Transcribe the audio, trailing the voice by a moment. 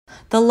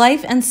The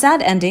Life and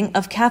Sad Ending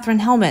of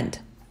Katherine Helmond.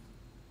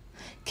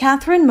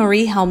 Katherine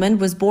Marie Helmond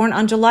was born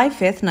on July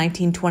 5,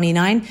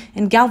 1929,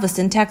 in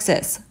Galveston,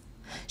 Texas.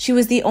 She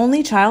was the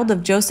only child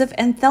of Joseph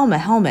and Thelma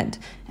Helmond,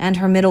 and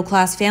her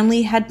middle-class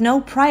family had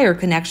no prior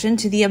connection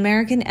to the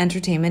American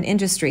entertainment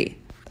industry.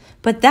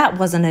 But that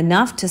wasn't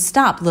enough to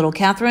stop little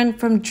Katherine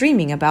from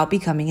dreaming about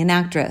becoming an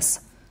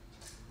actress.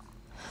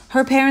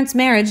 Her parents'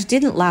 marriage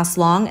didn't last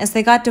long, as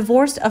they got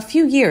divorced a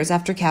few years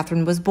after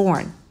Katherine was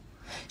born.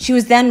 She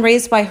was then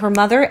raised by her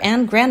mother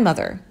and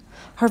grandmother.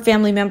 Her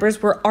family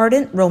members were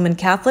ardent Roman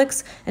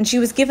Catholics, and she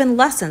was given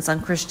lessons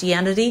on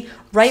Christianity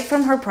right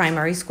from her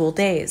primary school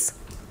days.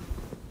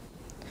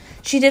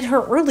 She did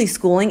her early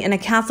schooling in a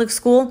Catholic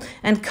school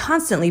and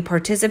constantly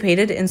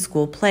participated in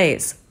school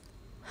plays.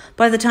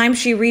 By the time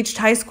she reached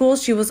high school,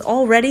 she was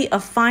already a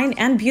fine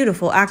and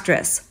beautiful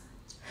actress.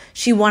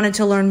 She wanted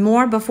to learn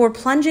more before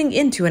plunging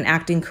into an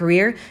acting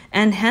career,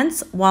 and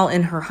hence, while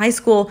in her high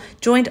school,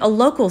 joined a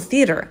local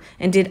theater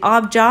and did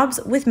odd jobs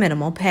with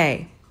minimal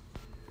pay.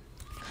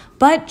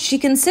 But she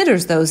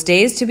considers those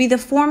days to be the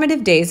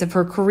formative days of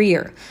her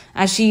career,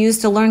 as she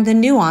used to learn the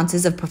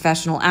nuances of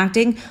professional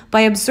acting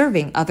by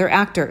observing other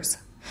actors.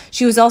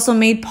 She was also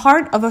made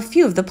part of a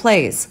few of the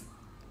plays.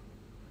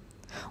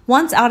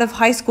 Once out of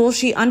high school,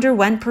 she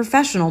underwent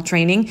professional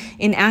training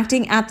in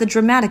acting at the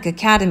Dramatic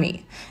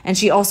Academy, and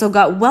she also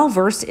got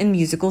well-versed in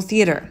musical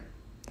theater.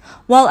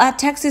 While at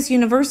Texas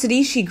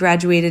University, she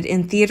graduated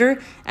in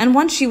theater, and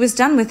once she was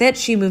done with it,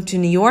 she moved to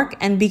New York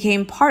and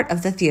became part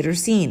of the theater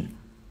scene.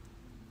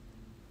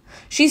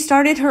 She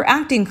started her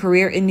acting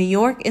career in New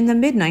York in the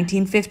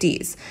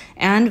mid-1950s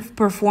and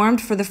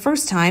performed for the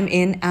first time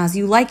in As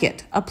You Like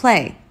It, a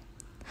play.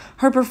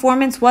 Her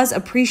performance was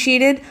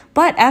appreciated,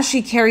 but as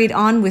she carried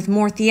on with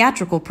more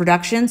theatrical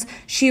productions,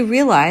 she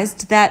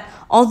realized that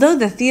although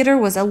the theater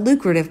was a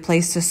lucrative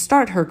place to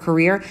start her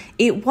career,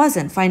 it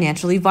wasn't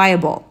financially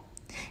viable.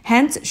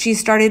 Hence, she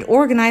started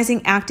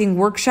organizing acting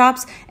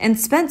workshops and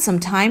spent some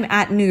time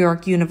at New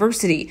York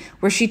University,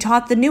 where she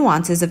taught the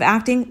nuances of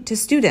acting to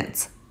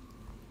students.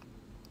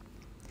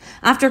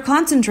 After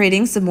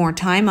concentrating some more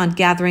time on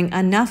gathering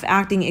enough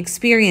acting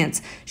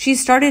experience, she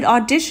started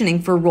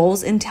auditioning for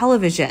roles in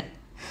television.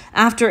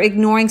 After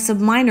ignoring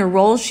some minor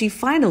roles, she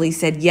finally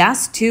said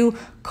yes to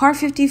Car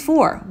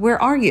 54,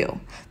 Where Are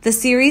You? The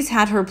series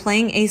had her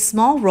playing a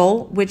small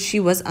role, which she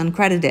was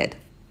uncredited.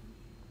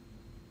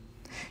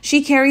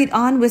 She carried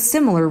on with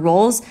similar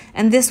roles,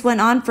 and this went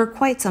on for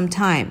quite some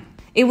time.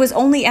 It was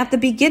only at the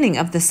beginning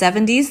of the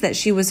 70s that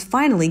she was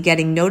finally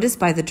getting noticed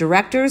by the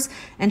directors,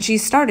 and she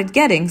started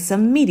getting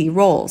some meaty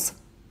roles.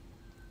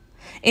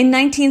 In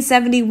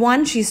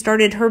 1971, she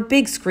started her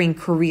big screen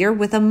career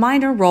with a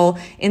minor role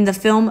in the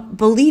film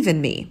Believe in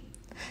Me.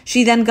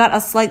 She then got a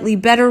slightly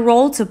better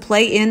role to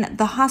play in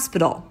The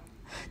Hospital.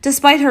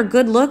 Despite her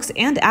good looks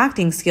and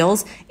acting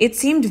skills, it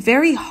seemed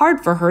very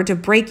hard for her to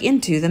break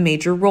into the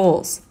major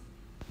roles.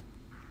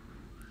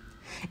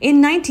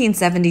 In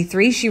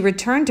 1973, she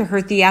returned to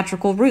her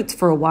theatrical roots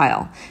for a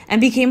while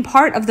and became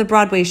part of the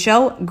Broadway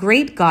show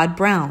Great God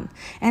Brown,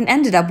 and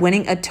ended up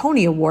winning a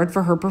Tony Award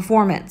for her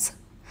performance.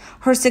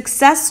 Her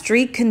success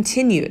streak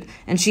continued,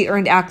 and she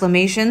earned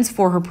acclamations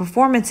for her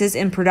performances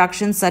in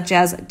productions such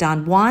as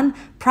Don Juan,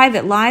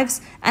 Private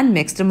Lives, and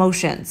Mixed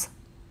Emotions.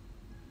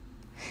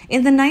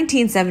 In the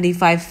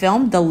 1975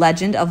 film The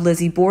Legend of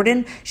Lizzie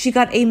Borden, she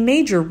got a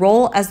major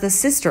role as the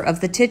sister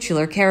of the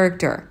titular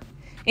character.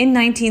 In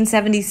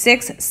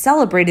 1976,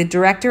 celebrated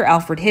director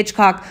Alfred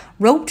Hitchcock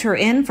roped her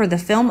in for the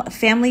film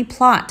Family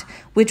Plot,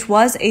 which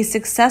was a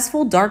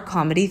successful dark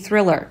comedy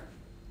thriller.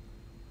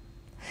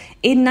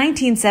 In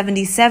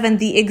 1977,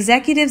 the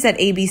executives at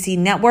ABC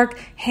Network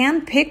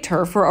handpicked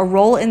her for a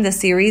role in the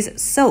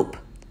series Soap.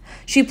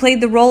 She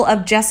played the role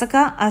of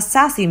Jessica, a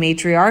sassy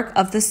matriarch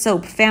of the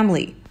Soap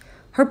family.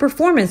 Her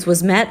performance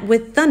was met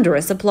with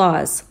thunderous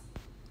applause.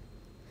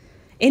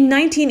 In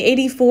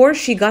 1984,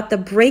 she got the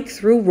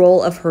breakthrough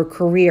role of her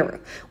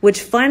career,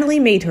 which finally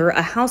made her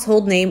a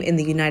household name in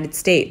the United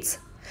States.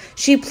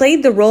 She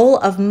played the role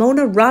of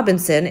Mona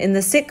Robinson in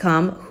the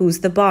sitcom Who's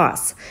the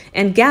Boss,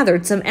 and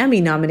gathered some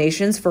Emmy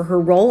nominations for her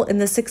role in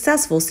the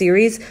successful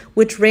series,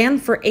 which ran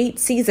for 8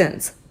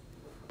 seasons.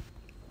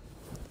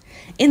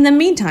 In the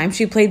meantime,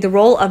 she played the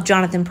role of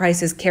Jonathan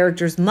Pryce's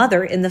character's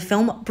mother in the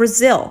film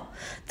Brazil.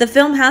 The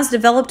film has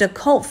developed a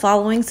cult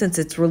following since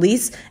its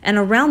release, and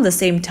around the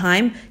same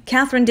time,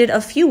 Katherine did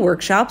a few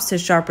workshops to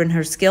sharpen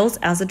her skills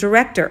as a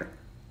director.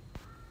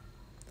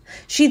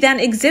 She then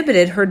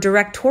exhibited her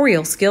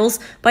directorial skills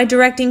by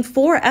directing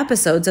 4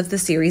 episodes of the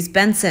series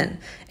Benson,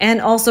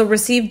 and also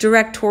received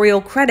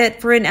directorial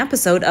credit for an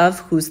episode of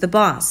Who's the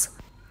Boss.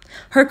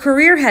 Her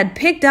career had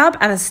picked up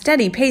at a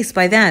steady pace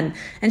by then,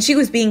 and she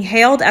was being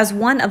hailed as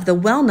one of the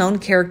well-known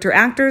character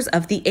actors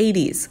of the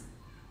 80s.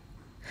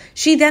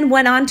 She then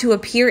went on to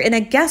appear in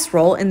a guest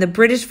role in the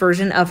British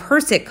version of her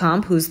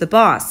sitcom Who's the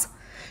Boss.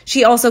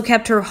 She also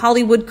kept her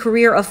Hollywood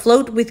career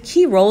afloat with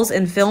key roles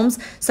in films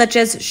such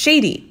as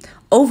Shady,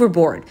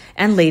 Overboard,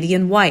 and Lady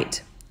in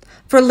White.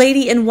 For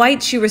Lady in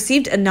White, she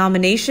received a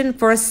nomination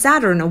for a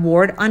Saturn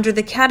Award under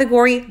the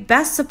category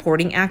Best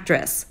Supporting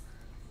Actress.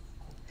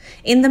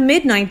 In the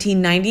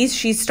mid-1990s,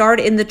 she starred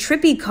in the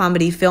trippy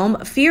comedy film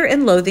Fear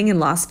and Loathing in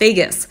Las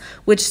Vegas,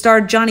 which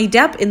starred Johnny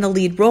Depp in the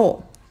lead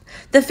role.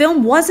 The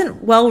film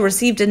wasn't well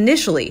received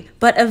initially,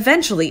 but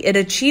eventually it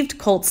achieved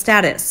cult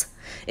status.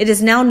 It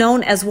is now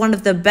known as one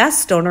of the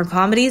best stoner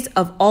comedies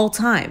of all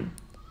time.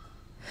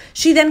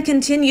 She then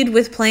continued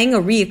with playing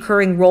a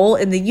recurring role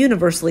in the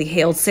universally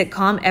hailed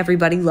sitcom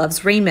Everybody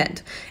Loves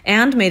Raymond,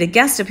 and made a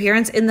guest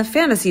appearance in the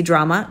fantasy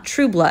drama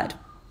True Blood.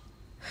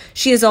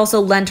 She has also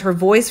lent her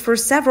voice for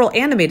several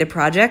animated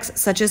projects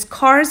such as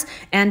Cars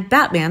and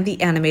Batman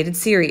the Animated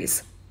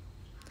Series.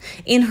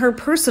 In her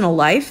personal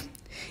life,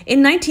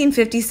 in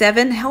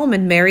 1957,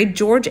 Helmond married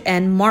George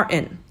N.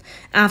 Martin.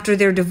 After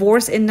their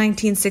divorce in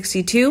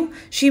 1962,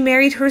 she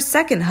married her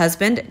second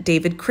husband,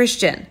 David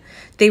Christian.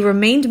 They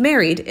remained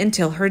married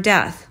until her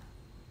death.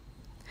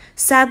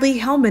 Sadly,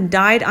 Helmond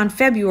died on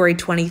February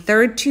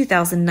 23,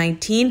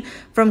 2019,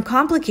 from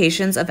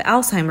complications of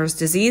Alzheimer's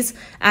disease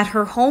at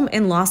her home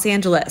in Los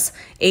Angeles,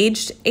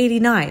 aged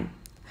 89.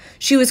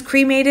 She was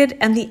cremated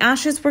and the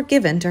ashes were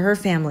given to her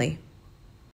family.